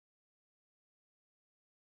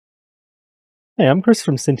Hey, I'm Chris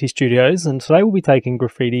from Synty Studios, and today we'll be taking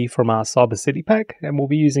graffiti from our Cyber City pack, and we'll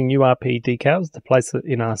be using URP decals to place it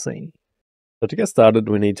in our scene. So to get started,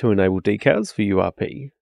 we need to enable decals for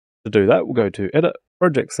URP. To do that, we'll go to Edit,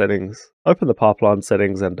 Project Settings, open the pipeline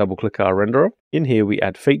settings and double-click our renderer. In here we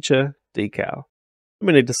add Feature, Decal.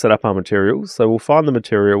 We need to set up our materials, so we'll find the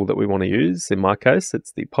material that we want to use. In my case,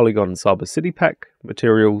 it's the Polygon Cyber City pack,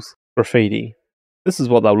 Materials, Graffiti. This is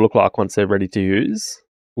what they'll look like once they're ready to use.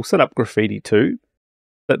 We'll set up Graffiti 2,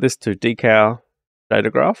 set this to Decal Data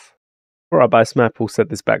Graph. For our base map, we'll set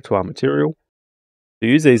this back to our material. To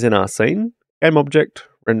use these in our scene, Game Object,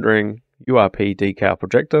 Rendering, URP Decal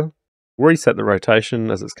Projector. We'll reset the rotation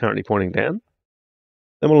as it's currently pointing down.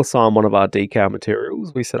 Then we'll assign one of our decal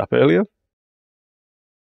materials we set up earlier,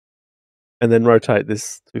 and then rotate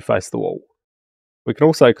this to face the wall. We can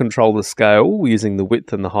also control the scale using the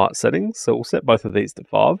width and the height settings, so we'll set both of these to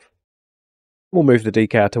 5. We'll move the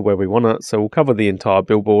decal to where we want it, so we'll cover the entire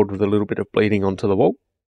billboard with a little bit of bleeding onto the wall.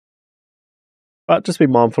 But just be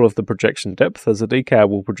mindful of the projection depth, as the decal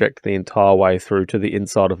will project the entire way through to the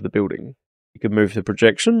inside of the building. You can move the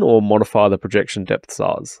projection or modify the projection depth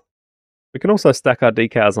size. We can also stack our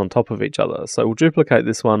decals on top of each other, so we'll duplicate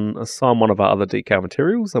this one, assign one of our other decal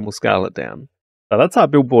materials, and we'll scale it down. So that's our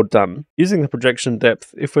billboard done. Using the projection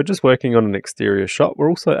depth, if we're just working on an exterior shot, we're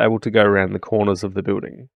also able to go around the corners of the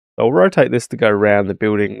building. So I'll rotate this to go around the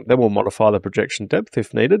building, then we'll modify the projection depth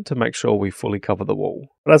if needed to make sure we fully cover the wall.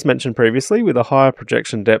 But as mentioned previously, with a higher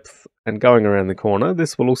projection depth and going around the corner,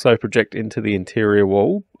 this will also project into the interior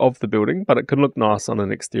wall of the building, but it can look nice on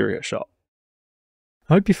an exterior shot.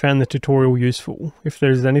 I hope you found the tutorial useful. If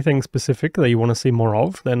there is anything specific that you want to see more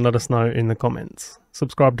of, then let us know in the comments.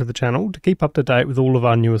 Subscribe to the channel to keep up to date with all of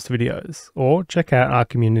our newest videos, or check out our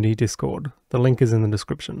community Discord. The link is in the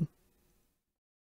description.